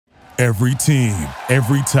Every team,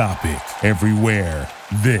 every topic, everywhere.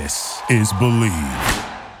 This is Believe.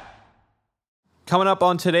 Coming up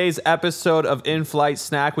on today's episode of In-Flight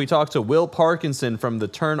Snack, we talked to Will Parkinson from the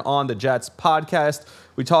Turn On the Jets podcast.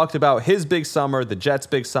 We talked about his big summer, the Jets'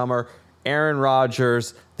 big summer, Aaron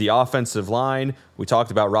Rodgers, the offensive line. We talked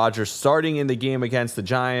about Rodgers starting in the game against the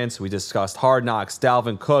Giants. We discussed Hard Knocks,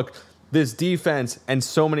 Dalvin Cook, this defense, and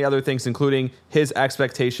so many other things, including his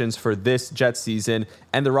expectations for this Jets season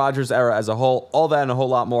and the Rodgers era as a whole. All that and a whole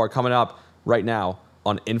lot more coming up right now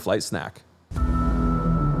on In-Flight Snack.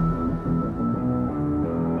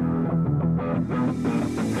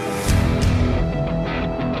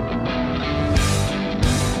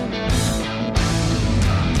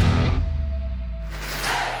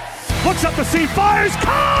 Looks up the seam, fires,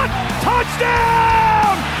 caught!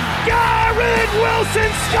 Touchdown! Garrett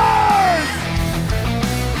Wilson scores!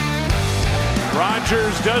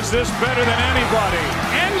 Rodgers does this better than anybody.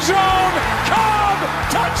 End zone, Cobb,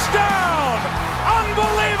 touchdown!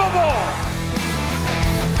 Unbelievable!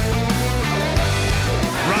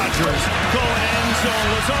 Rodgers going end zone,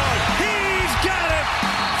 Lazard, he's got it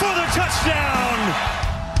for the touchdown!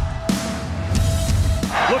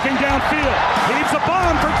 Looking downfield, heaves a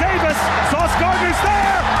bomb for Davis. Sauce Gardner's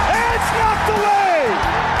there. It's knocked away.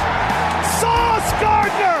 Sauce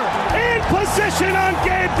Gardner in position on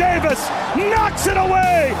Gabe Davis. Knocks it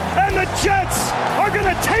away. And the Jets are going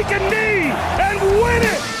to take a knee and win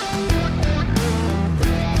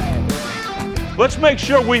it. Let's make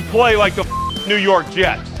sure we play like the New York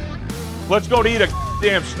Jets. Let's go to eat a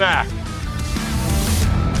damn snack.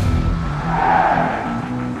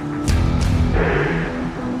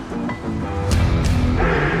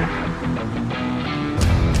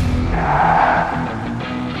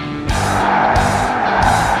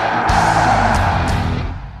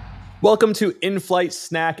 Welcome to In-Flight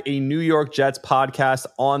Snack, a New York Jets podcast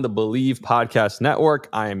on the Believe Podcast Network.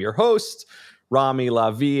 I am your host, Rami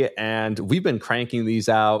Lavi, and we've been cranking these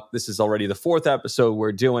out. This is already the fourth episode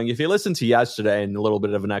we're doing. If you listened to yesterday and a little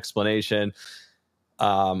bit of an explanation,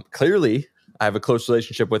 clearly I have a close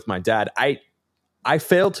relationship with my dad. I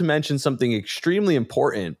failed to mention something extremely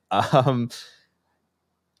important.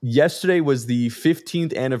 Yesterday was the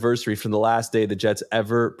 15th anniversary from the last day the Jets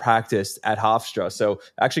ever practiced at Hofstra. So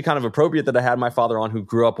actually kind of appropriate that I had my father on, who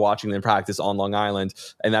grew up watching them practice on Long Island,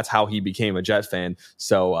 and that's how he became a Jet fan.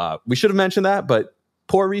 So we should have mentioned that, but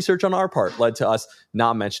poor research on our part led to us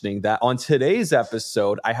not mentioning that. On today's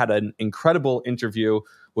episode, I had an incredible interview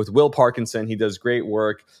with Will Parkinson. He does great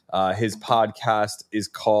work. His podcast is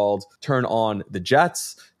called Turn On the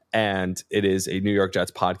Jets, and it is a New York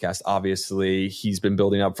Jets podcast. Obviously, he's been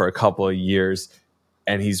building up for a couple of years,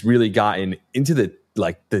 and he's really gotten into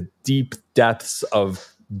the deep depths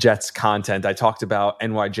of Jets content. I talked about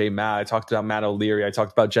NYJ Matt. I talked about Matt O'Leary. I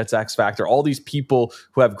talked about Jets X Factor. All these people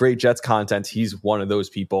who have great Jets content. He's one of those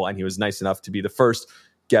people, and he was nice enough to be the first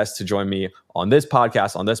guest to join me on this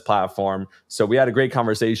podcast, on this platform. So we had a great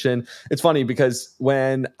conversation. It's funny because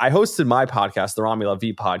when I hosted my podcast, the Rami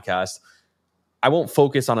Lavi podcast, I won't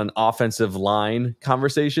focus on an offensive line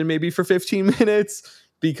conversation maybe for 15 minutes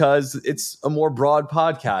because it's a more broad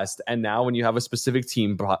podcast. And now when you have a specific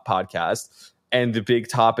team podcast and the big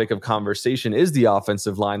topic of conversation is the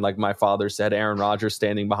offensive line, like my father said, Aaron Rodgers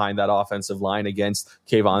standing behind that offensive line against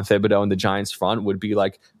Kayvon Thibodeau and the Giants front would be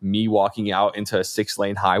like me walking out into a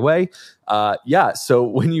 6-lane highway. So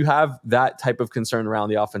when you have that type of concern around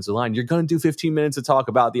the offensive line, you're going to do 15 minutes to talk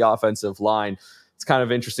about the offensive line. It's kind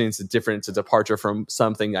of interesting. It's a departure from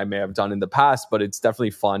something I may have done in the past, but it's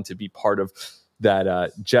definitely fun to be part of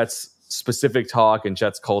that Jets specific talk and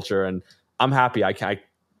Jets culture. And I'm happy. I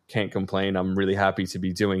can't complain. I'm really happy to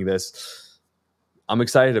be doing this. I'm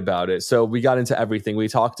excited about it. So we got into everything. We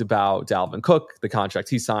talked about Dalvin Cook, the contract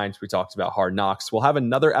he signed. We talked about Hard Knocks. We'll have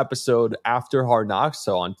another episode after Hard Knocks.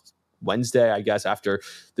 So on Wednesday, I guess, after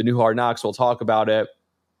the new Hard Knocks, we'll talk about it.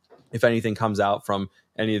 If anything comes out from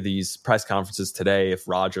any of these press conferences today, if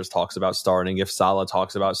Rodgers talks about starting, if Saleh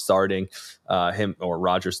talks about starting, him or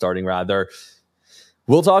Rodgers starting rather,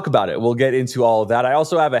 we'll talk about it. We'll get into all of that. I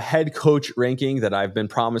also have a head coach ranking that I've been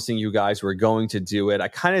promising you guys we're going to do it. I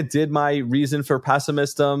kind of did my reason for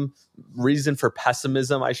pessimism,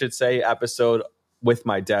 I should say, episode with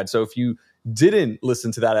my dad. So if you didn't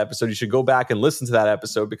listen to that episode, you should go back and listen to that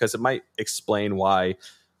episode because it might explain why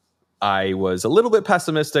I was a little bit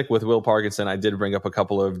pessimistic with Will Parkinson. I did bring up a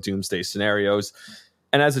couple of doomsday scenarios.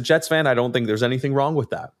 And as a Jets fan, I don't think there's anything wrong with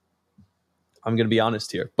that. I'm going to be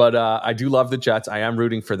honest here. But I do love the Jets. I am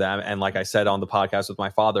rooting for them. And like I said on the podcast with my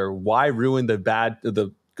father, why ruin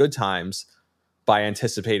the good times by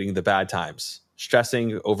anticipating the bad times?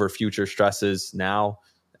 Stressing over future stresses now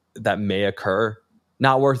that may occur,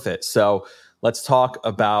 not worth it. So let's talk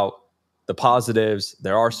about the positives.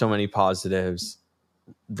 There are so many positives.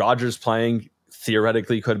 Rodgers playing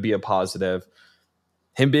theoretically could be a positive.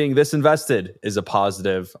 Him being this invested is a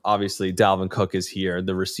positive. Obviously, Dalvin Cook is here.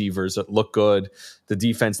 The receivers look good. The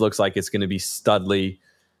defense looks like it's going to be studly.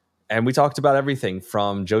 And we talked about everything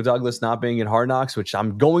from Joe Douglas not being in Hard Knocks, which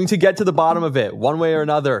I'm going to get to the bottom of it one way or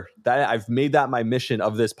another. That I've made that my mission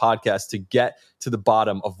of this podcast, to get to the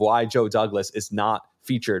bottom of why Joe Douglas is not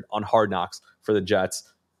featured on Hard Knocks for the Jets.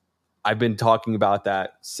 I've been talking about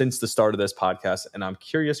that since the start of this podcast, and I'm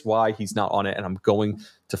curious why he's not on it, and I'm going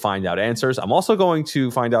to find out answers. I'm also going to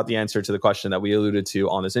find out the answer to the question that we alluded to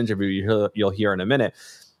on this interview you'll hear in a minute.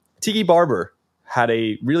 Tiki Barber had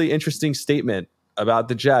a really interesting statement about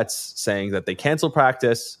the Jets, saying that they canceled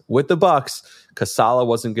practice with the Bucs because Saleh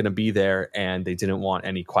wasn't going to be there and they didn't want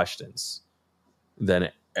any questions. Then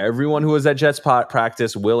everyone who was at Jets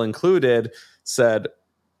practice, Will included, said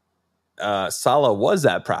Saleh was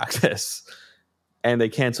at practice and they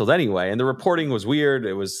canceled anyway. And the reporting was weird.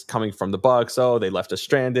 It was coming from the Bucs. Oh, they left us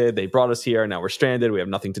stranded. They brought us here. Now we're stranded. We have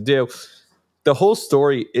nothing to do. The whole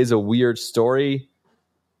story is a weird story.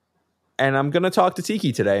 And I'm going to talk to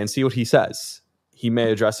Tiki today and see what he says. He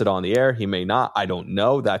may address it on the air. He may not. I don't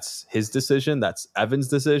know. That's his decision. That's Evan's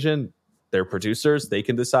decision. They're producers. They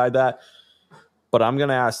can decide that. But I'm going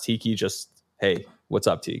to ask Tiki just, hey, what's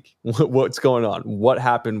up, Tiki? What's going on? What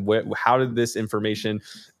happened? How did this information?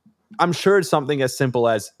 I'm sure it's something as simple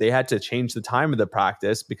as they had to change the time of the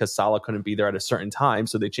practice because Saleh couldn't be there at a certain time.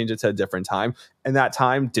 So they changed it to a different time. And that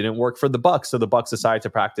time didn't work for the Bucs. So the Bucs decided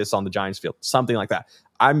to practice on the Giants field. Something like that.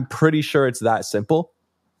 I'm pretty sure it's that simple.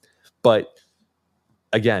 But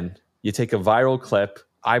again, you take a viral clip.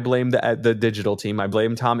 I blame the digital team. I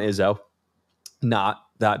blame Tom Izzo. Not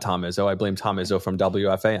that Tom Izzo. I blame Tom Izzo from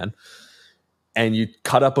WFAN. And you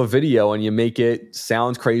cut up a video and you make it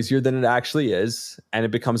sound crazier than it actually is, and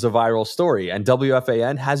it becomes a viral story. And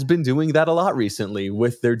WFAN has been doing that a lot recently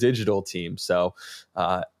with their digital team. So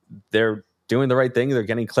they're doing the right thing. They're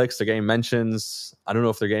getting clicks. They're getting mentions. I don't know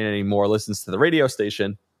if they're getting any more listens to the radio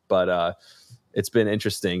station, but it's been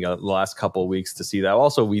interesting the last couple of weeks to see that.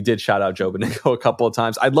 Also, we did shout out Joe Beningo a couple of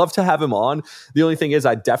times. I'd love to have him on. The only thing is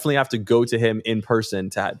I definitely have to go to him in person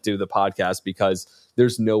to do the podcast because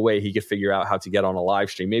there's no way he could figure out how to get on a live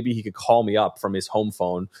stream. Maybe he could call me up from his home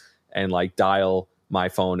phone and like dial my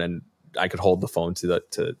phone and I could hold the phone to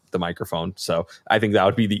the microphone. So I think that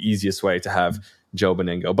would be the easiest way to have Joe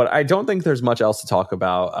Beningo. But I don't think there's much else to talk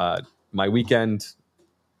about. My weekend,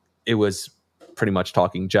 it was pretty much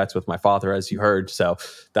talking Jets with my father, as you heard. So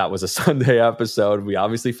that was a Sunday episode. We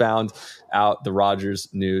obviously found out the Rodgers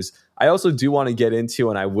news. I also do want to get into,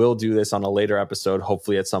 and I will do this on a later episode,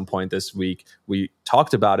 hopefully at some point this week. We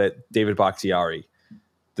talked about it. David Bakhtiari,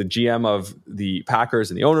 the GM of the Packers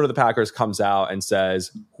and the owner of the Packers, comes out and says,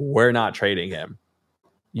 we're not trading him.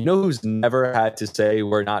 You know who's never had to say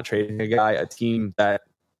we're not trading a guy? A team that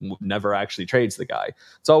never actually trades the guy.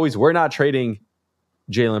 It's always, we're not trading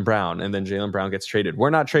Jaylen Brown, and then Jaylen Brown gets traded. We're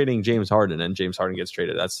not trading James Harden, and James Harden gets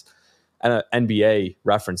traded. That's NBA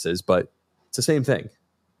references, but it's the same thing.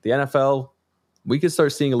 The NFL, we could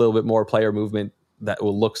start seeing a little bit more player movement that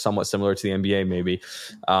will look somewhat similar to the NBA maybe.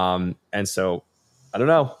 And so, I don't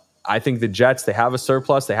know. I think the Jets, they have a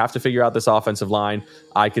surplus. They have to figure out this offensive line.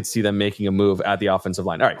 I could see them making a move at the offensive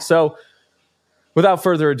line. All right, so without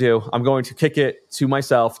further ado, I'm going to kick it to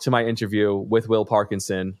myself, to my interview with Will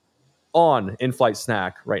Parkinson on In-Flight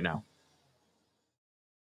Snack right now.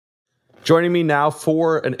 Joining me now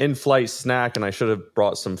for an in-flight snack, and I should have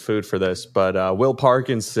brought some food for this, but Will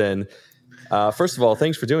Parkinson, first of all,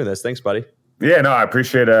 thanks for doing this. Thanks, buddy. Yeah, no, I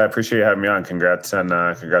appreciate you having me on. Congrats on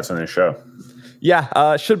the show.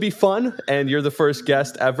 Yeah, should be fun, and you're the first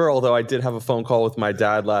guest ever, although I did have a phone call with my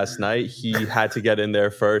dad last night. He had to get in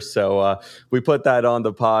there first, so we put that on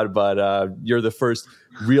the pod, but you're the first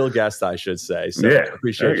real guest, I should say. So yeah, I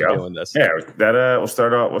appreciate you doing this. Yeah, that we'll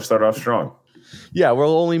start off strong. Yeah, we're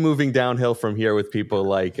only moving downhill from here with people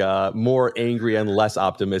like more angry and less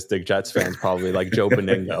optimistic Jets fans, probably like Joe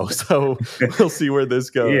Beningo. So we'll see where this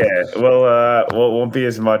goes. Yeah, well, won't be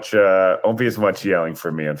as much yelling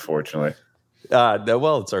for me, unfortunately.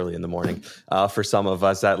 Well, it's early in the morning for some of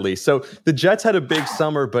us, at least. So the Jets had a big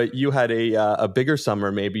summer, but you had a bigger summer.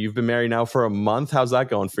 Maybe you've been married now for a month. How's that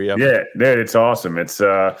going for you? Yeah, it's awesome. It's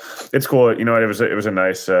cool. You know, it was a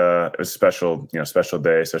nice, it was special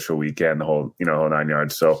day, special weekend, the whole 9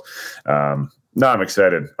 yards. So, No, I'm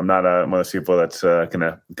excited. I'm not one of those people that's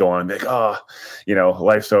gonna go on and be like, oh,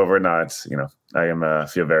 life's over. No, it's I am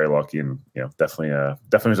feel very lucky, and definitely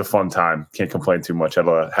was a fun time. Can't complain too much. Had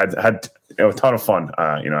a ton of fun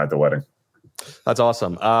at the wedding. That's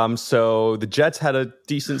awesome. So the Jets had a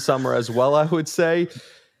decent summer as well, I would say.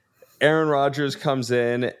 Aaron Rodgers comes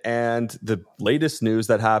in, and the latest news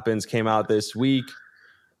that came out this week.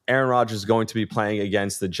 Aaron Rodgers is going to be playing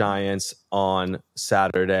against the Giants on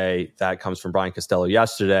Saturday. That comes from Brian Costello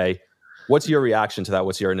yesterday. What's your reaction to that?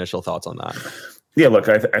 What's your initial thoughts on that? Yeah, look,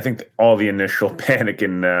 I think all the initial panic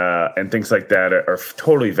and things like that are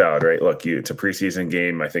totally valid, right? Look, it's a preseason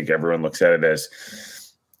game. I think everyone looks at it as,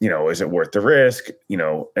 is it worth the risk?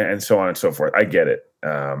 And so on and so forth. I get it.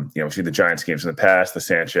 We've seen the Giants games in the past, the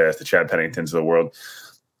Sanchez, the Chad Penningtons of the world,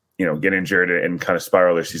 get injured and kind of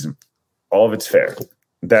spiral their season. All of it's fair.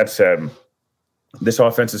 That said, this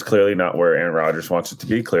offense is clearly not where Aaron Rodgers wants it to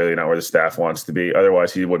be, clearly not where the staff wants to be.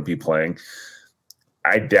 Otherwise, he wouldn't be playing.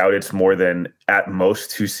 I doubt it's more than at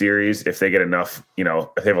most 2 series. If they get enough,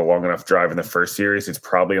 if they have a long enough drive in the first series, it's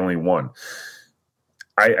probably only 1.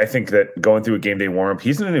 I think that going through a game day warm-up,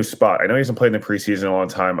 he's in a new spot. I know he hasn't played in the preseason in a long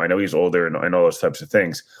time. I know he's older and all those types of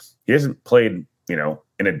things. He hasn't played,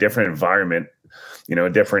 in a different environment, a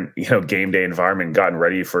different, game day environment, gotten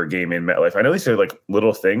ready for a game in MetLife. I know these are like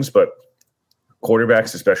little things, but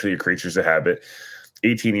quarterbacks, especially, are creatures of habit.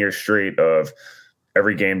 18 years straight of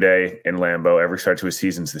every game day in Lambeau, every start to a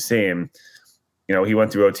season's the same. He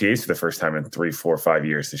went through OTAs for the first time in 3, 4, 5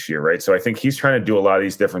 years this year, right? So I think he's trying to do a lot of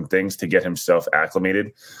these different things to get himself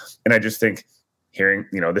acclimated. And I just think hearing,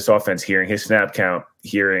 this offense, hearing his snap count,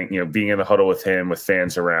 hearing, being in the huddle with him, with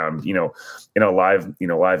fans around, in a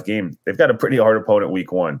live game, they've got a pretty hard opponent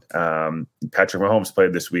week 1. Patrick Mahomes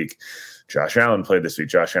played this week. Josh Allen played this week.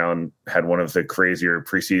 Josh Allen had one of the crazier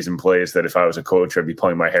preseason plays that if I was a coach, I'd be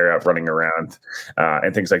pulling my hair out, running around,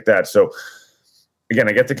 and things like that. So again,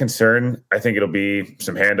 I get the concern. I think it'll be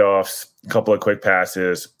some handoffs, a couple of quick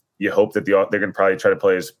passes. You hope that they're going to probably try to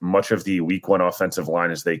play as much of the week 1 offensive line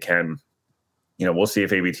as they can. We'll see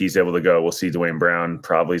if ABT is able to go. We'll see Dwayne Brown.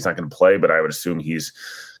 Probably he's not going to play, but I would assume he's,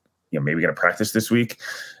 maybe going to practice this week.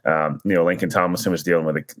 Lincoln Tomlinson was dealing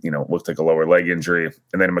with looked like a lower leg injury.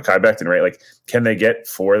 And then Mekhi Becton, right? Like, can they get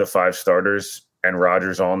 4 of the 5 starters and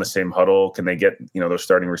Rodgers all in the same huddle? Can they get, those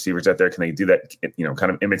starting receivers out there? Can they do that,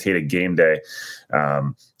 kind of imitate a game day? I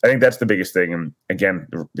think that's the biggest thing. And again,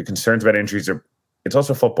 the concerns about injuries it's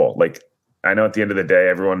also football. Like, I know at the end of the day,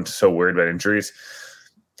 everyone's so worried about injuries.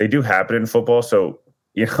 They do happen in football. So,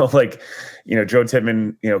 Joe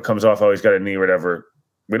Tittman, comes off, he's got a knee or whatever.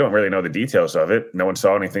 We don't really know the details of it. No one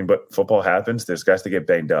saw anything, but football happens. There's guys that get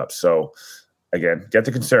banged up. So again, get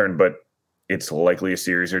the concern, but it's likely a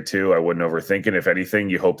series or 2. I wouldn't overthink it. If anything,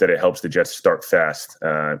 you hope that it helps the Jets start fast,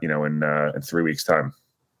 in 3 weeks' time.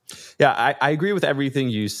 Yeah, I agree with everything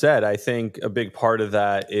you said. I think a big part of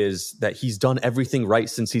that is that he's done everything right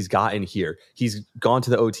since he's gotten here. He's gone to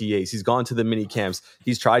the OTAs. He's gone to the mini camps.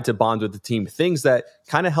 He's tried to bond with the team. Things that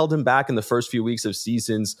kind of held him back in the first few weeks of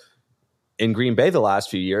seasons in Green Bay the last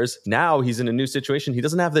few years. Now he's in a new situation. He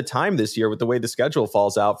doesn't have the time this year with the way the schedule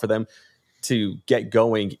falls out for them to get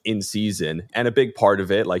going in season. And a big part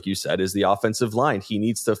of it, like you said, is the offensive line. He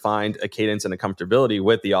needs to find a cadence and a comfortability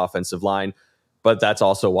with the offensive line. But that's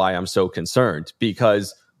also why I'm so concerned,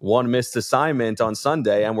 because one missed assignment on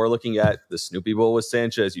Sunday, and we're looking at the Snoopy Bowl with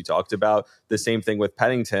Sanchez. You talked about the same thing with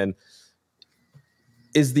Pennington.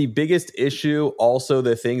 Is the biggest issue also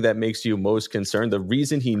the thing that makes you most concerned? The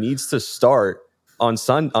reason he needs to start on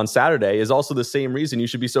Saturday is also the same reason you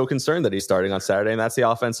should be so concerned that he's starting on Saturday, and that's the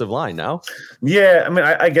offensive line, no? Yeah, I mean,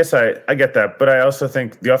 I guess I get that, but I also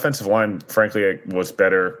think the offensive line, frankly, was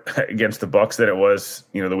better against the Bucs than it was,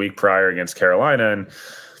 the week prior against Carolina. And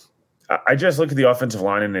I just look at the offensive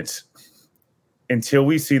line, and it's until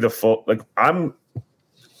we see the full. Like, I'm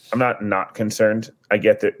not concerned. I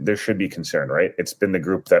get that there should be concern, right? It's been the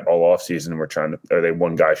group that all offseason we're trying to, are they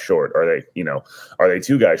 1 guy short? Are they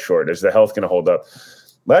 2 guys short? Is the health going to hold up?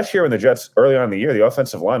 Last year when the Jets, early on in the year, the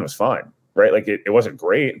offensive line was fine, right? Like it wasn't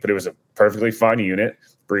great, but it was a perfectly fine unit.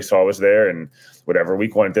 Brees Hall was there and whatever.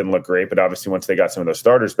 Week 1, it didn't look great, but obviously once they got some of those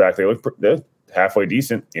starters back, they looked halfway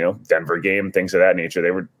decent, Denver game, things of that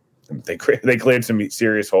nature. They cleared some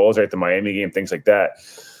serious holes, right? The Miami game, things like that.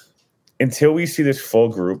 Until we see this full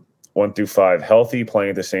group, 1 through 5, healthy,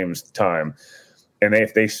 playing at the same time, and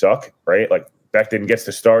if they suck, right? Like Becton gets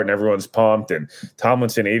to start and everyone's pumped, and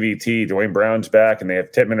Tomlinson, AVT, Dwayne Brown's back, and they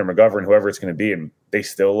have Tittman or McGovern, whoever it's going to be, and they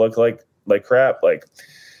still look like crap. Like,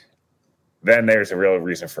 then there's a real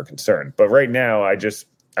reason for concern. But right now, I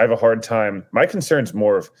have a hard time. My concern's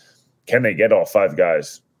more of, can they get all 5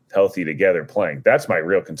 guys healthy together playing. That's my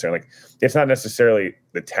real concern. Like, it's not necessarily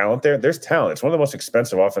the talent there. There's talent. It's one of the most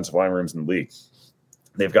expensive offensive line rooms in the league.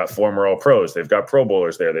 They've got former All-Pros. They've got Pro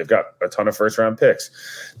Bowlers there. They've got a ton of first-round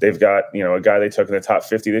picks. They've got, a guy they took in the top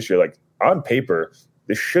 50 this year. Like, on paper,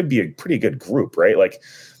 this should be a pretty good group, right? Like,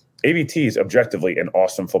 AVT is objectively an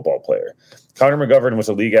awesome football player. Connor McGovern was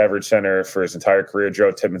a league average center for his entire career.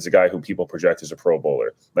 Joe Tippmann's a guy who people project as a Pro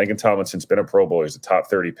Bowler. Lincoln Tomlinson's been a Pro Bowler. He's a top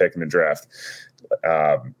 30 pick in the draft.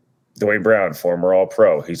 Dwayne Brown, former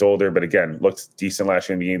All-Pro. He's older, but again, looked decent last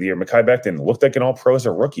year in the beginning of the year. Mekhi Becton looked like an All-Pro as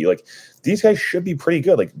a rookie. Like, these guys should be pretty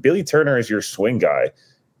good. Like, Billy Turner as your swing guy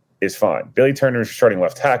is fine. Billy Turner is your starting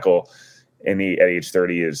left tackle, and at age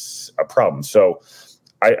 30 is a problem. So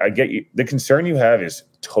I get you. The concern you have is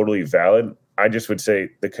totally valid. I just would say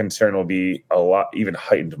the concern will be a lot even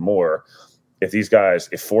heightened more if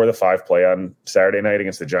 4 of the 5 play on Saturday night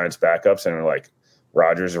against the Giants backups and are like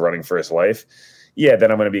Rodgers is running for his life. Yeah,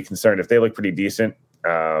 then I'm going to be concerned. If they look pretty decent,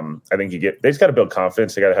 I think they just got to build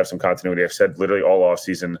confidence. They got to have some continuity. I've said literally all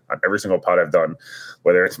offseason on every single pod I've done,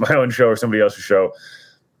 whether it's my own show or somebody else's show,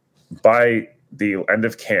 by the end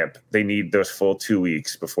of camp, they need those full 2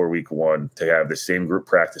 weeks before week 1 to have the same group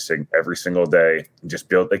practicing every single day and just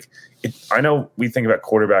build I know we think about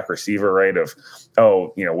quarterback receiver, right? Of,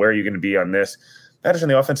 where are you going to be on this? That is on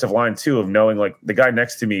the offensive line too, of knowing like the guy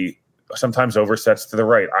next to me sometimes oversets to the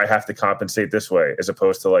right. I have to compensate this way, as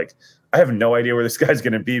opposed to like, I have no idea where this guy's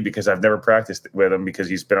going to be because I've never practiced with him because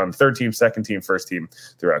he's been on third team, second team, first team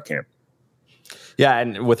throughout camp. Yeah,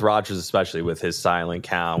 and with Rodgers, especially with his silent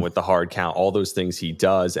count, with the hard count, all those things he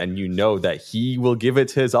does, and that he will give it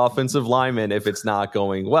to his offensive lineman if it's not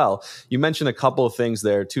going well. You mentioned a couple of things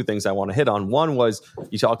there, 2 things I want to hit on. One was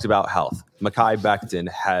you talked about health. Mekhi Becton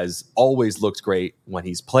has always looked great when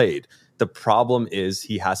he's played. The problem is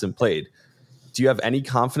he hasn't played. Do you have any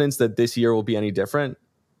confidence that this year will be any different?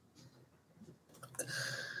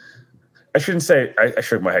 I shouldn't say I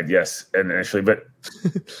shook my head yes initially, but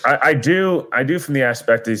I do from the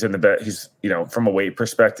aspect that he's in the bet. He's, from a weight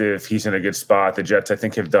perspective, he's in a good spot. The Jets, I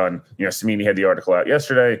think, have done, Samini had the article out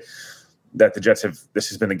yesterday that the Jets this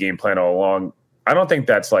has been the game plan all along. I don't think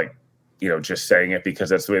that's like, just saying it because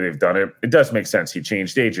that's the way they've done it. It does make sense. He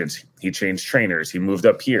changed agents. He changed trainers. He moved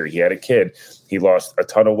up here. He had a kid. He lost a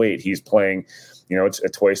ton of weight. He's playing, it's a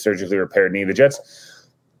twice surgically repaired knee. The Jets,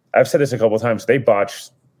 I've said this a couple of times, they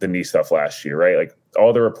botched the knee stuff last year, right? Like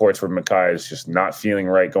all the reports where Mekhi is just not feeling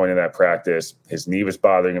right going to that practice. His knee was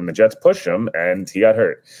bothering him. The Jets pushed him and he got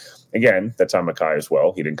hurt. Again, that's on Mekhi as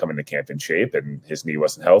well. He didn't come into camp in shape and his knee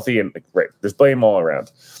wasn't healthy. And right, there's blame all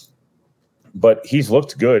around. But he's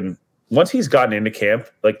looked good. Once he's gotten into camp,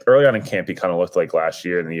 like early on in camp, he kind of looked like last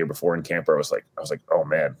year and the year before in camp where I was like, oh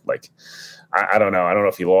man, like, I don't know. I don't know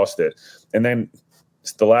if he lost it. And then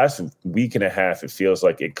the last week and a half, it feels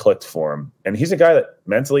like it clicked for him. And he's a guy that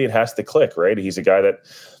mentally it has to click, right? He's a guy that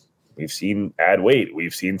we've seen add weight.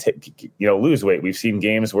 We've seen, lose weight. We've seen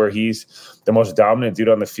games where he's the most dominant dude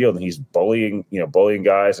on the field and he's bullying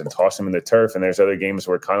guys and tossing them in the turf. And there's other games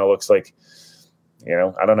where it kind of looks like,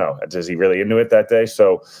 I don't know. Is he really into it that day?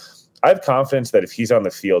 So I have confidence that if he's on the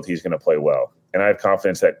field, he's going to play well. And I have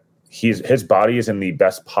confidence that his body is in the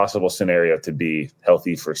best possible scenario to be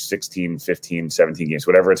healthy for 16, 15, 17 games,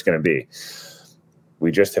 whatever it's going to be. We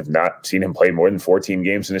just have not seen him play more than 14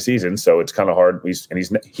 games in a season, so it's kind of hard.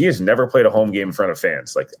 He has never played a home game in front of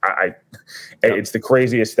fans. Like it's the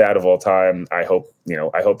craziest stat of all time. I hope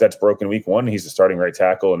that's broken week 1. He's the starting right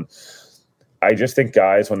tackle, and I just think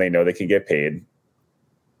guys, when they know they can get paid,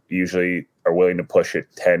 usually are willing to push it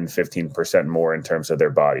 10, 15% more in terms of their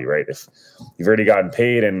body, right? If you've already gotten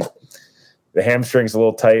paid and the hamstring's a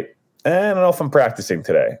little tight, I don't know if I'm practicing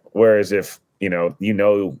today. Whereas if, or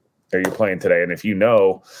you're playing today, and if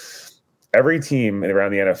every team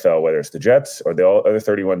around the NFL, whether it's the Jets or the other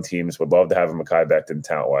 31 teams, would love to have a Mekhi Becton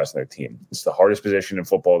talent-wise on their team. It's the hardest position in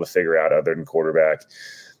football to figure out other than quarterback.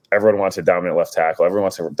 Everyone wants a dominant left tackle. Everyone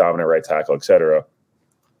wants a dominant right tackle, et cetera.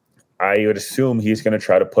 I would assume he's going to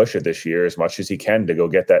try to push it this year as much as he can to go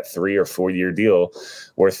get that 3 or 4 year deal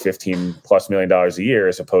worth $15+ million a year,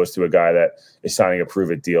 as opposed to a guy that is signing a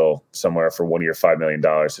prove-it deal somewhere for 1 year, $5 million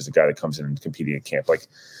as a guy that comes in and competing in camp. Like,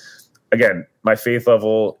 again, my faith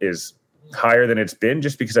level is higher than it's been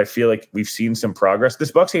just because I feel like we've seen some progress.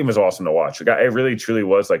 This Bucs game was awesome to watch. Like, it really, truly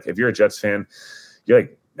was. Like, if you're a Jets fan, you're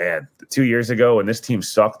like, man, 2 years ago when this team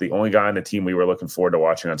sucked, the only guy on the team we were looking forward to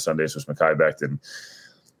watching on Sundays was Mekhi Becton.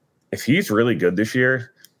 If he's really good this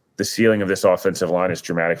year, the ceiling of this offensive line is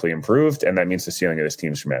dramatically improved, and that means the ceiling of this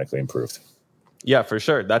team is dramatically improved. Yeah, for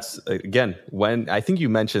sure. That's, again, when I think you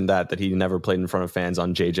mentioned that he never played in front of fans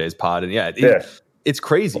on JJ's pod. And it's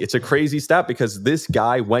crazy. It's a crazy stat because this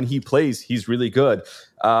guy, when he plays, he's really good.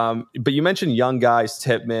 But you mentioned young guys,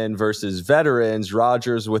 Tippmann versus veterans.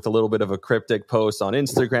 Rodgers with a little bit of a cryptic post on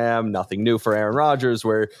Instagram. Nothing new for Aaron Rodgers,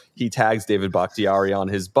 where he tags David Bakhtiari on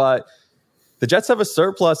his butt. The Jets have a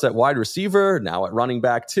surplus at wide receiver, now at running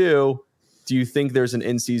back too. Do you think there's an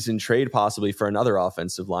in-season trade possibly for another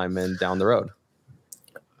offensive lineman down the road?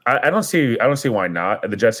 I don't see why not.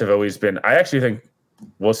 The Jets have always been. I actually think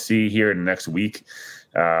we'll see here in the next week.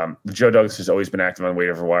 Joe Douglas has always been active on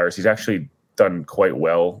waiver wires. He's actually done quite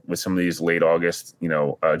well with some of these late August,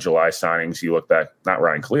 July signings. You look back, not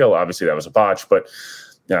Ryan Khalil, obviously that was a botch, but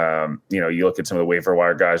you look at some of the waiver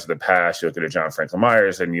wire guys of the past. You look at John Franklin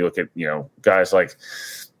Myers, and you look at guys like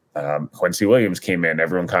Quincy Williams came in.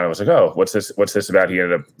 Everyone kind of was like, "Oh, what's this about?" He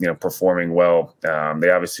ended up performing well. They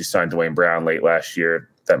obviously signed Dwayne Brown late last year.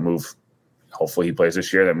 That move. Hopefully he plays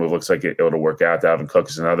this year. That move looks like it'll work out. Dalvin Cook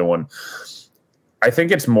is another one. I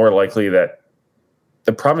think it's more likely that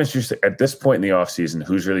the problem is just at this point in the offseason,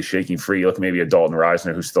 who's really shaking free? You look at maybe a Dalton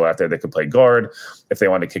Reisner who's still out there that could play guard if they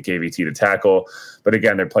want to kick AVT to tackle. But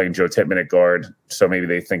again, they're playing Joe Tippmann at guard, so maybe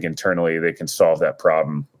they think internally they can solve that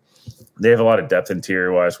problem. They have a lot of depth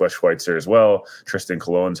interior-wise. Wes Schweitzer as well. Tristan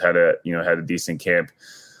Cologne's had a decent camp.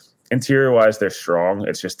 Interior-wise, they're strong.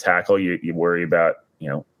 It's just tackle. You worry about,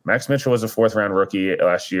 Max Mitchell was a 4th-round rookie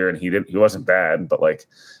last year, and he wasn't bad, but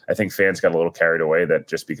I think fans got a little carried away that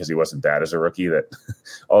just because he wasn't bad as a rookie, that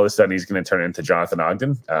all of a sudden he's going to turn into Jonathan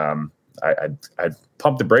Ogden. I'd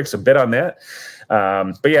pump the brakes a bit on that,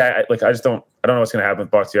 but yeah, I don't know what's going to happen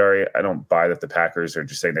with Bakhtiari. I don't buy that the Packers are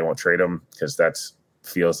just saying they won't trade him because that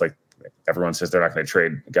feels like everyone says they're not going to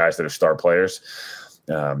trade guys that are star players.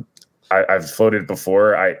 I've floated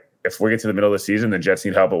before. If we get to the middle of the season, the Jets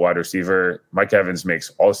need help at wide receiver. Mike Evans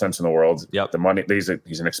makes all the sense in the world. Yep. The money, he's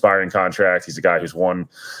an expiring contract. He's a guy who's won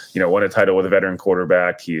a title with a veteran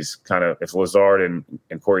quarterback. He's kind of, if Lazard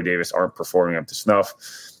and Corey Davis aren't performing up to snuff,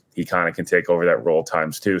 he kind of can take over that role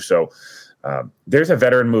times too. So there's a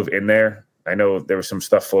veteran move in there. I know there was some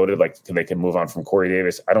stuff floated, like they can move on from Corey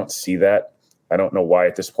Davis. I don't see that. I don't know why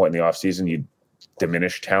at this point in the offseason you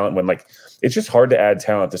diminish talent when it's just hard to add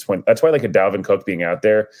talent at this point. That's why a Dalvin Cook being out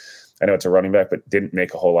there, I know it's a running back, but didn't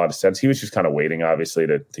make a whole lot of sense. He was just kind of waiting, obviously,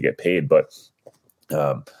 to get paid. But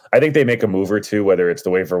I think they make a move or two, whether it's the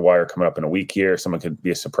waiver wire coming up in a week here, someone could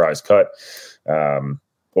be a surprise cut,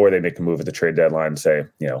 or they make a move at the trade deadline and say,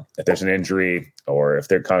 if there's an injury or if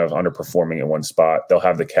they're kind of underperforming at one spot, they'll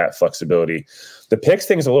have the cap flexibility. The picks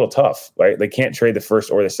thing is a little tough, right? They can't trade the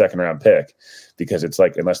 1st or the 2nd round pick because it's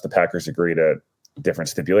unless the Packers agree to different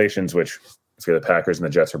stipulations, which if you're the Packers and the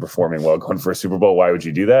Jets are performing well going for a Super Bowl, why would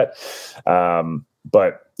you do that?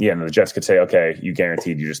 But the Jets could say, okay, you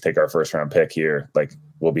guaranteed you just take our 1st round pick here.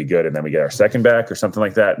 We'll be good. And then we get our 2nd back or something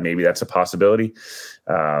like that. Maybe that's a possibility.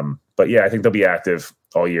 But yeah, I think they'll be active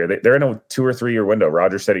all year. They're in a 2 or 3 year window.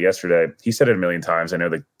 Roger said it yesterday. He said it a million times. I know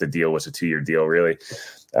the deal was a 2-year deal, really.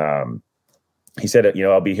 He said,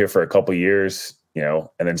 I'll be here for a couple years, and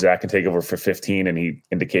then Zach can take over for 15. And he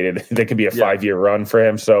indicated there could be a 5-year run for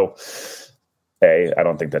him. So, A, I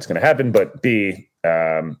don't think that's going to happen. But B,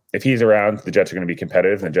 if he's around, the Jets are going to be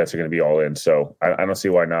competitive and the Jets are going to be all in. So I don't see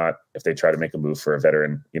why not if they try to make a move for a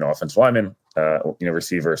veteran, offensive lineman,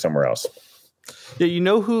 receiver somewhere else.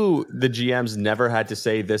 Yeah, who the GMs never had to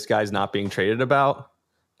say this guy's not being traded about?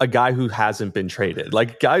 A guy who hasn't been traded.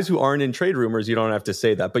 Guys who aren't in trade rumors, you don't have to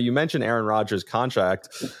say that. But you mentioned Aaron Rodgers' contract.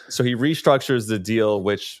 So he restructures the deal,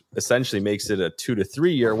 which essentially makes it a 2 to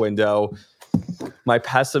 3 year window. My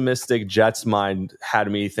pessimistic Jets mind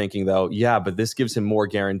had me thinking, though, yeah, but this gives him more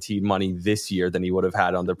guaranteed money this year than he would have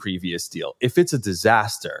had on the previous deal. If it's a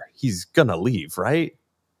disaster, he's going to leave, right?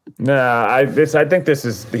 No, I think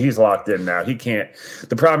he's locked in now. He can't.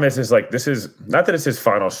 The problem is this is not that it's his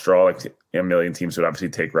final straw. A million teams would obviously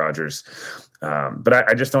take Rodgers, but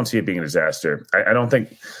I just don't see it being a disaster. I don't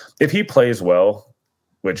think if he plays well,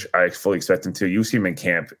 which I fully expect him to. You see him in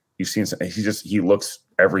camp. You've seen he looks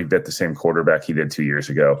every bit the same quarterback he did 2 years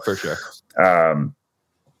ago. For sure.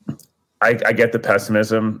 I get the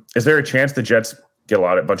pessimism. Is there a chance the Jets get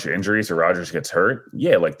a bunch of injuries or Rodgers gets hurt?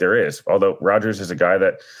 Yeah, there is. Although Rodgers is a guy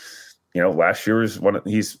that, last year was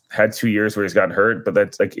he's had 2 years where he's gotten hurt, but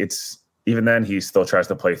that's it's even then he still tries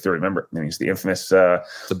to play through. Remember, he's the infamous the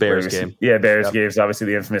Bears game. Yeah, Bears game is obviously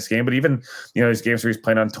the infamous game, but even his games where he's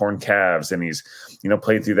playing on torn calves and he's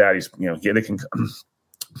played through that. He's they can.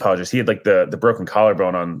 Apologies. He had the broken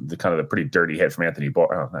collarbone on the kind of the pretty dirty hit from Anthony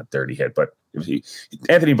Barr. Oh, not dirty hit, but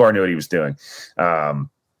Anthony Barr knew what he was doing.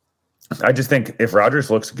 I just think if Rodgers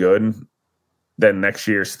looks good, then next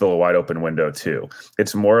year's still a wide open window too.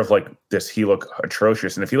 It's more of like, does he look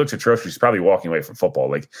atrocious? And if he looks atrocious, he's probably walking away from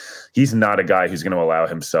football. Like, he's not a guy who's going to allow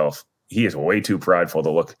himself. He is way too prideful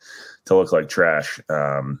to look like trash.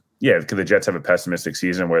 Because the Jets have a pessimistic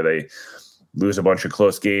season where they lose a bunch of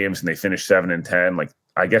close games and they finish 7-10. Like,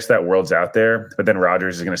 I guess that world's out there, but then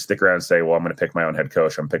Rodgers is going to stick around and say, well, I'm going to pick my own head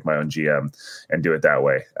coach. I'm going to pick my own GM and do it that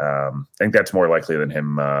way. I think that's more likely than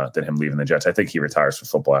him leaving the Jets. I think he retires from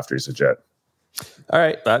football after he's a Jet. All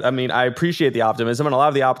right. I appreciate the optimism, and a lot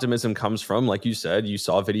of the optimism comes from, like you said, you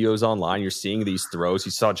saw videos online, you're seeing these throws.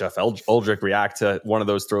 You saw Jeff Uldrich react to one of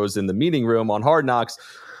those throws in the meeting room on Hard Knocks.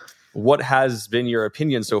 What has been your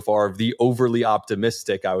opinion so far of the overly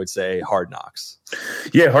optimistic, I would say, Hard Knocks?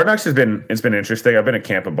 Yeah, Hard Knocks it's been interesting. I've been at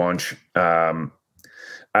camp a bunch. Hard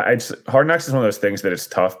Knocks is one of those things that it's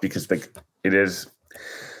tough because the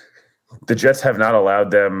Jets have not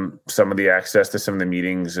allowed them some of the access to some of the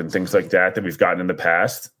meetings and things like that we've gotten in the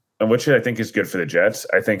past, and which I think is good for the Jets.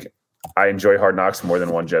 I think I enjoy Hard Knocks more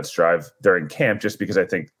than one Jets drive during camp, just because I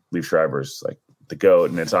think Liev Schreiber's like the GOAT.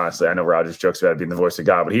 And it's honestly, I know Rodgers jokes about being the voice of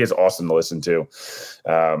God, but he is awesome to listen to.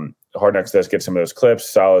 Hard Knocks does get some of those clips.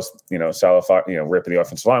 Salah's, ripping the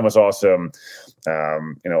offensive line was awesome.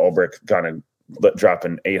 Ulbrich kind of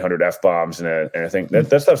dropping 800 F-bombs. And I think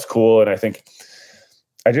that stuff's cool. And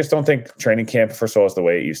I just don't think training camp, first of all, is the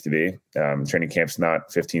way it used to be. Training camp's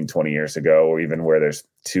not 15, 20 years ago, or even where there's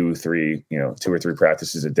 2 or 3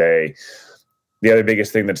 practices a day. The other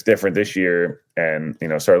biggest thing that's different this year and,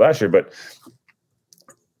 started last year, but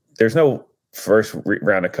there's no first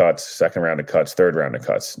round of cuts, second round of cuts, third round of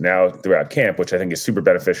cuts. Now throughout camp, which I think is super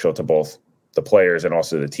beneficial to both the players and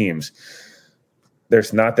also the teams,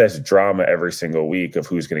 there's not this drama every single week of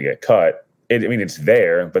who's going to get cut. It's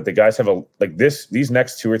there, but the guys have these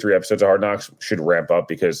next 2 or 3 episodes of Hard Knocks should ramp up,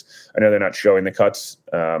 because I know they're not showing the cuts,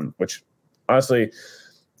 which honestly,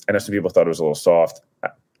 I know some people thought it was a little soft.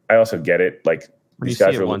 I also get it. Like, these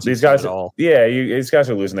guys are losing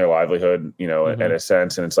their livelihood, in a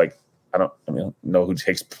sense. And it's like, I don't know who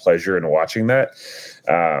takes pleasure in watching that.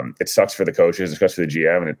 It sucks for the coaches, it sucks for the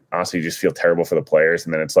GM, and honestly, you just feel terrible for the players.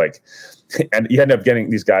 And then it's like, and you end up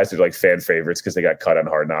getting these guys that are like fan favorites because they got cut on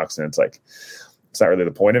Hard Knocks, and it's like, it's not really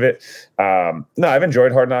the point of it. No, I've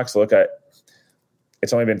enjoyed Hard Knocks. Look,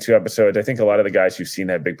 it's only been 2 episodes. I think a lot of the guys you've seen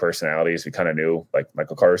have big personalities. We kind of knew, like,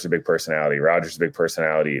 Michael Carter's a big personality, Rodgers is a big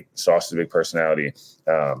personality, Sauce is a big personality.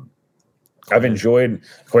 I've enjoyed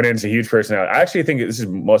Quinnen's a huge personality. I actually think this is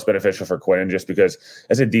most beneficial for Quinnen, just because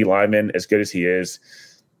as a D lineman, as good as he is,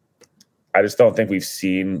 I just don't think we've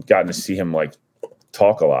gotten to see him like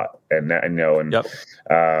talk a lot. Yep.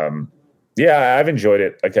 I've enjoyed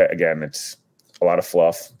it. Like, again, it's a lot of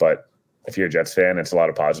fluff, but if you're a Jets fan, it's a lot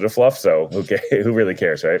of positive fluff. So who really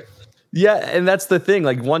cares, right? Yeah, and that's the thing.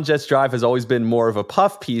 Like, one Jets drive has always been more of a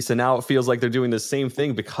puff piece, and now it feels like they're doing the same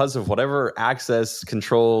thing because of whatever access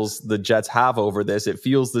controls the Jets have over this. It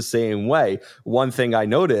feels the same way. One thing I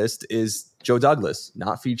noticed is Joe Douglas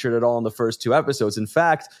not featured at all in the first 2 episodes. In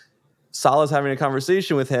fact, Salah's having a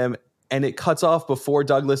conversation with him, and it cuts off before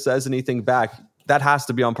Douglas says anything back. That has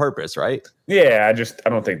to be on purpose, right? Yeah, I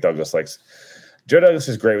don't think Douglas likes. Joe Douglas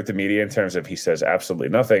is great with the media in terms of he says absolutely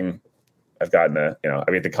nothing. I've gotten at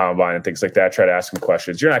the combine and things like that, try to ask him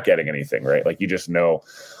questions. You're not getting anything, right? Like, you just know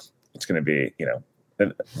it's going to be,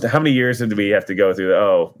 how many years did we have to go through?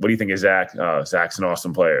 What do you think of Zach? Oh, Zach's an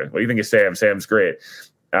awesome player. What do you think of Sam? Sam's great.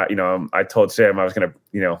 I told Sam I was going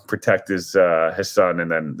to, protect his son, and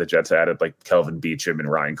then the Jets added like Kelvin Beachum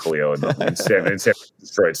and Ryan Khalil and Sam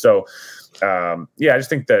destroyed. So, I just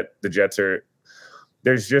think that the Jets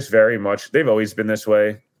there's just very much, they've always been this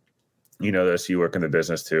way. This, you work in the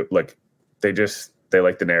business too. Like, they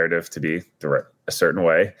like the narrative to be a certain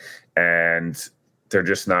way, and they're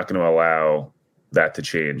just not going to allow that to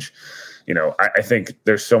change. I think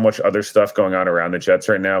there's so much other stuff going on around the Jets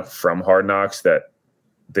right now from Hard Knocks that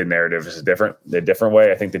the narrative is a different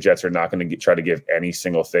way. I think the Jets are not going to try to give any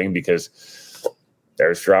single thing, because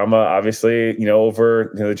there's drama, obviously,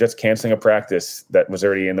 over the Jets canceling a practice that was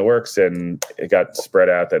already in the works, and it got spread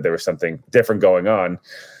out that there was something different going on.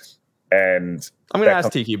 And I'm going to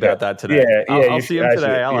ask Tiki about that today. I'll see him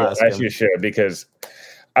today. I'll ask him. You should, because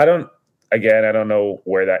I don't know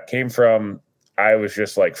where that came from. I was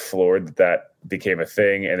just like floored that became a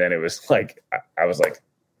thing. And then it was like, I was like,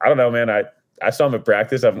 I don't know, man. I saw him at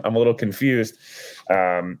practice. I'm a little confused.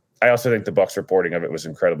 I also think the Bucs reporting of it was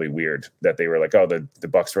incredibly weird, that they were like, oh, the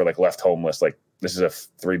Bucs were like left homeless. Like, this is a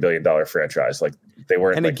 $3 billion franchise. Like, they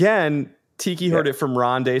weren't. And again, Tiki heard it from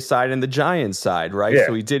Rondé's side and the Giants side, right? Yeah.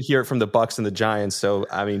 So he did hear it from the Bucks and the Giants. So,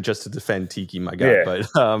 I mean, just to defend Tiki, my God. Yeah.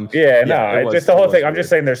 But Just the whole thing. I'm just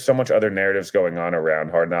saying there's so much other narratives going on around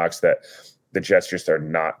Hard Knocks that the Jets just are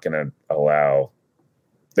not going to allow.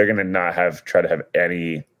 They're going to not try to have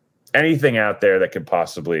anything out there that could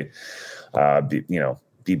possibly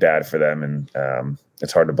be bad for them. And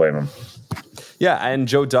it's hard to blame them. Yeah, and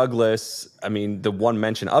Joe Douglas, I mean, the one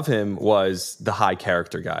mention of him was the high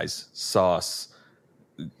character guys, Sauce,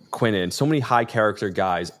 Quinnen, so many high character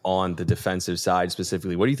guys on the defensive side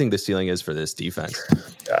specifically. What do you think the ceiling is for this defense?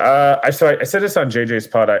 I said this on JJ's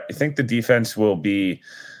pod. I think the defense will be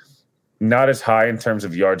not as high in terms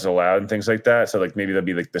of yards allowed and things like that. So like maybe they'll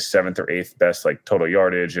be like the 7th or 8th best like total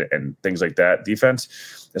yardage and things like that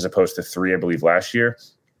defense, as opposed to 3, I believe, last year.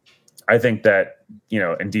 I think that, in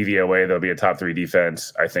DVOA, there'll be a top 3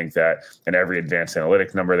 defense. I think that in every advanced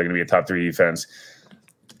analytic number, they're going to be a top 3 defense.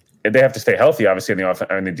 They have to stay healthy, obviously,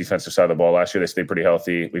 on the defensive side of the ball. Last year, they stayed pretty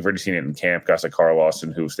healthy. We've already seen it in camp. Guys like Carl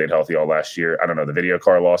Lawson, who stayed healthy all last year. I don't know. The video of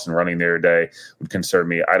Carl Lawson running the other day would concern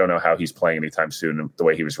me. I don't know how he's playing anytime soon the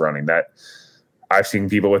way he was running. That I've seen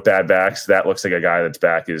people with bad backs. That looks like a guy that's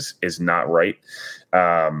back is not right.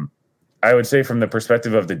 I would say from the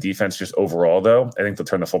perspective of the defense just overall, though, I think they'll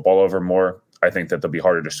turn the football over more. I think that they'll be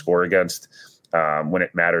harder to score against when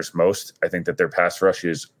it matters most. I think that their pass rush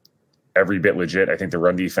is every bit legit. I think the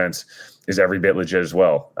run defense is every bit legit as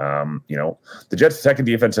well. The Jets' second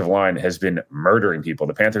defensive line has been murdering people.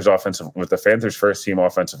 With the Panthers' first team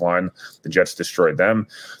offensive line, the Jets destroyed them.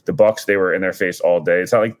 The Bucs, they were in their face all day.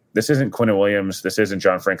 It's not like this isn't Quinnen Williams. This isn't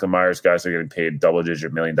John Franklin Myers, guys that are getting paid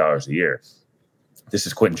double-digit $1 million a year. This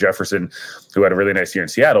is Quentin Jefferson, who had a really nice year in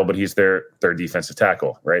Seattle, but he's their defensive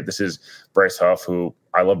tackle, right? This is Bryce Huff, who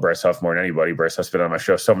I love Bryce Huff more than anybody. Bryce Huff's been on my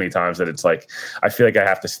show so many times that it's like I feel like I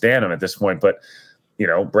have to stand him at this point. But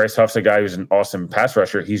Bryce Huff's a guy who's an awesome pass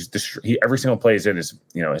rusher. He every single play he's in is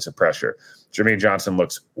it's a pressure. Jermaine Johnson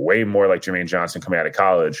looks way more like Jermaine Johnson coming out of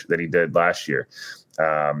college than he did last year.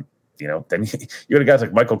 Then you got guys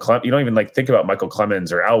like Michael Clemens. You don't even think about Michael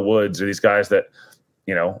Clemens or Al Woods or these guys that.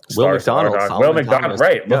 Will McDonald,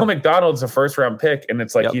 right? Yeah. Will McDonald's a first-round pick, and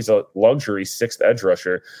it's like he's a luxury 6th edge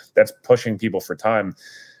rusher that's pushing people for time.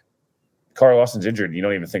 Carl Lawson's injured. You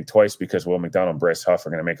don't even think twice because Will McDonald and Bryce Huff are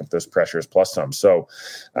going to make up those pressures plus some. So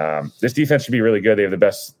this defense should be really good. They have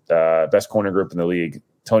the best corner group in the league.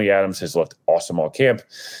 Tony Adams has looked awesome all camp,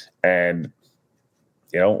 and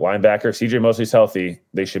linebacker, if CJ Mosley's healthy,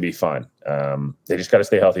 they should be fine. They just got to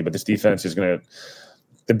stay healthy. But this defense is going to.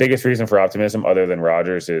 The biggest reason for optimism, other than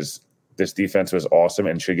Rodgers, is this defense was awesome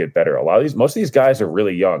and should get better. Most of these guys are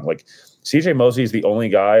really young. Like CJ Mosley is the only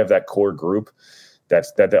guy of that core group that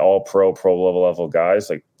the all pro level guys.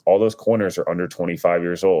 Like all those corners are under 25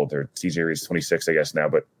 years old. Or CJ Reed's 26, I guess now,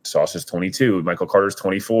 but Sauce is 22. Michael Carter's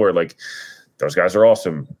 24. Like those guys are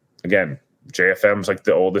awesome. Again, JFM's like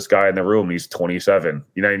the oldest guy in the room. He's 27.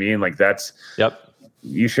 You know what I mean? Like that's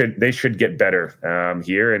they should get better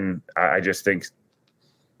here, and I just think.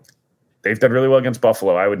 They've done really well against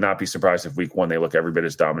Buffalo. I would not be surprised if week 1 they look every bit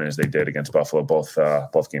as dominant as they did against Buffalo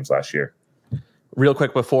both games last year. Real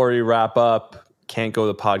quick before we wrap up, can't go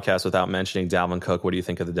the podcast without mentioning Dalvin Cook. What do you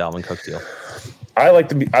think of the Dalvin Cook deal? I like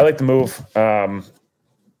the move.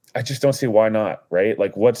 I just don't see why not, right?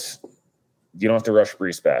 Like you don't have to rush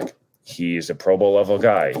Brees back. He's a Pro Bowl level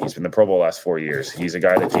guy. He's been the Pro Bowl last 4 years. He's a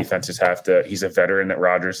guy that defenses he's a veteran that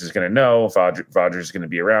Rodgers is going to know, Rodgers is going to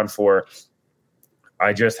be around for.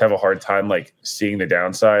 I just have a hard time seeing the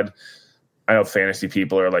downside. I know fantasy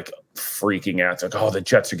people are freaking out. It's the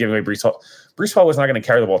Jets are giving away Brees Hall. Brees Hall was not going to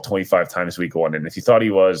carry the ball 25 times week 1. And if you thought he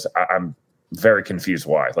was, I'm very confused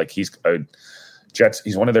why. He's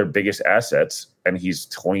he's one of their biggest assets, and he's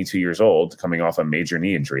 22 years old coming off a major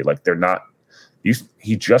knee injury. They're not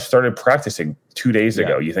he just started practicing 2 days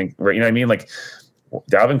ago. You think, right? You know what I mean?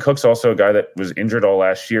 Dalvin Cook's also a guy that was injured all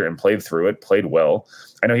last year and played through it, played well.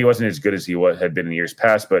 I know he wasn't as good as he had been in years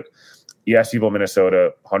past, but you ask people in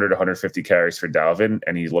Minnesota, 100 to 150 carries for Dalvin,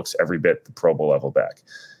 and he looks every bit the Pro Bowl level back.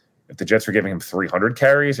 If the Jets were giving him 300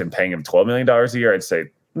 carries and paying him $12 million a year, I'd say,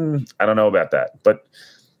 I don't know about that. But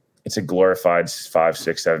it's a glorified $5,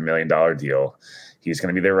 $6, $7 million deal. He's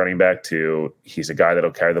going to be their running back too. He's a guy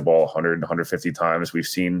that'll carry the ball 100, 150 times. We've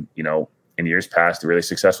seen, in years past, the really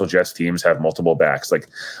successful Jets teams have multiple backs.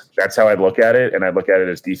 That's how I'd look at it. And I'd look at it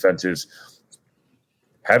as defenses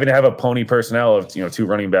having to have a pony personnel of, 2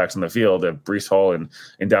 running backs on the field of Brees Hall and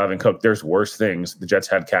Dalvin Cook. There's worse things. The Jets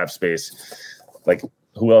had cap space.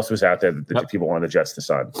 Who else was out there that people wanted the Jets to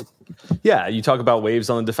sign? Yeah, you talk about waves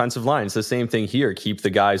on the defensive line. It's the same thing here. Keep the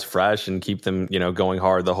guys fresh and keep them, going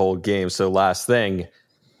hard the whole game. So last thing,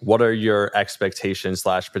 what are your expectations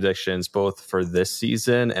 / predictions both for this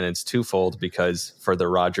season, and it's twofold because for the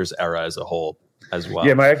Rodgers era as a whole as well?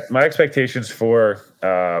 Yeah, my expectations for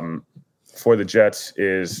the Jets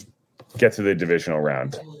is get to the divisional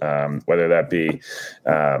round, whether that be,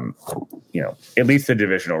 at least the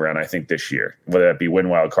divisional round, I think this year, whether that be win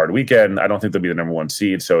wild card weekend. I don't think they'll be the number 1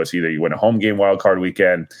 seed. So it's either you win a home game wild card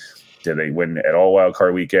weekend. Did they win at all wild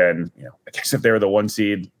card weekend? I guess if they were the 1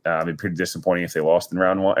 seed, it'd be pretty disappointing if they lost in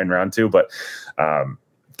round 1 and round 2, but,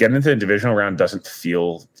 getting into the divisional round doesn't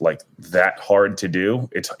feel like that hard to do.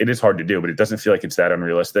 It is hard to do, but it doesn't feel like it's that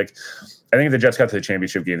unrealistic. I think if the Jets got to the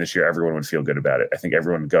championship game this year, everyone would feel good about it. I think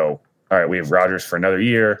everyone would go, all right, we have Rodgers for another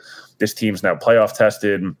year. This team's now playoff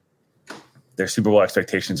tested. Their Super Bowl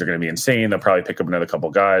expectations are going to be insane. They'll probably pick up another couple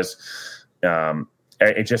guys.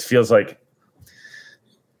 It just feels like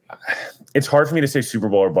it's hard for me to say Super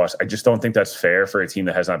Bowl or bust. I just don't think that's fair for a team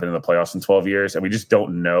that has not been in the playoffs in 12 years. And we just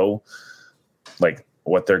don't know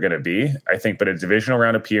what they're going to be, I think. But a divisional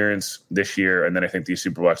round appearance this year, and then I think these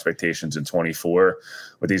Super Bowl expectations in 24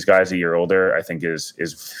 with these guys a year older, I think is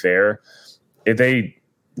fair. If they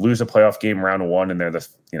lose a playoff game round 1 and they're the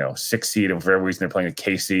 6th seed, and for whatever reason they're playing a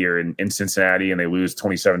KC or in Cincinnati and they lose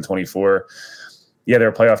 27-24, yeah, they're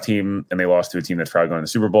a playoff team and they lost to a team that's probably going to the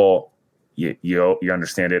Super Bowl. You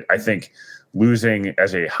understand it. I think losing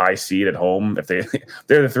as a high seed at home, if they're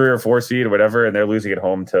the 3 or 4 seed or whatever, and they're losing at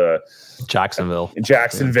home to Jacksonville,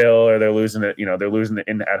 or they're losing it, they're losing it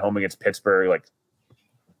at home against Pittsburgh,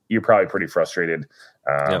 you're probably pretty frustrated.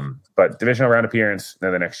 But divisional round appearance,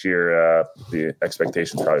 then the next year, the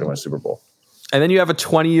expectations probably to win a Super Bowl. And then you have a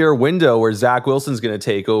 20-year window where Zach Wilson's going to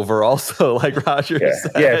take over also, like Rodgers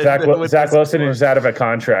said. Yeah, Zach Wilson is out of a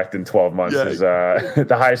contract in 12 months. Is the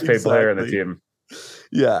highest paid player in the team.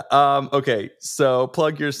 Yeah. Okay. So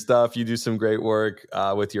plug your stuff. You do some great work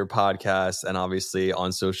with your podcast and obviously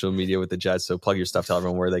on social media with the Jets. So plug your stuff. Tell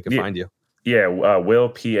everyone where they can find you. Yeah, Will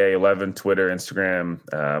PA11, Twitter, Instagram,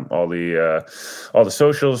 all the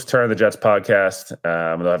socials. Turn on the Jets podcast.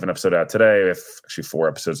 They'll have an episode out today. We have actually 4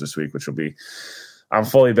 episodes this week, which will be. I'm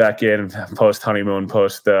fully back in post honeymoon,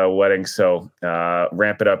 post wedding. So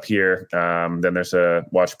ramp it up here. Then there's a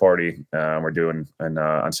watch party we're doing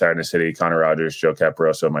on Saturday in the City. Connor Rogers, Joe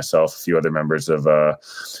Caparoso, myself, a few other members of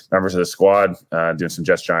the squad doing some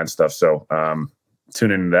Jets Giants stuff. So.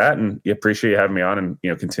 Tune into that, and appreciate you having me on,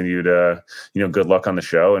 and continue to good luck on the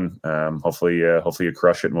show, and hopefully you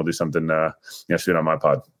crush it, and we'll do something soon on my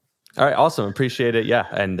pod. All right, awesome, appreciate it. Yeah,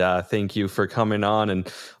 and thank you for coming on, and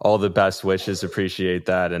all the best wishes. Appreciate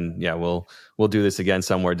that, and yeah, we'll do this again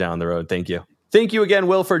somewhere down the road. Thank you again,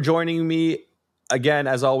 Will, for joining me again.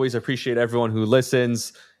 As always, appreciate everyone who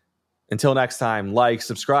listens. Until next time, like,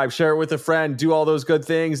 subscribe, share it with a friend, do all those good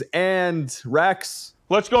things, and Rex,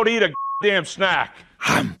 let's go to eat a damn snack.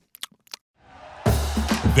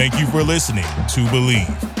 Thank you for listening to Believe.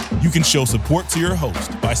 You can show support to your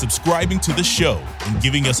host by subscribing to the show and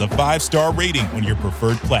giving us a 5-star rating on your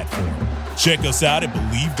preferred platform. Check us out at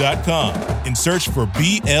Believe.com and search for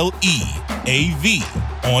BLEAV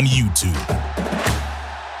on YouTube.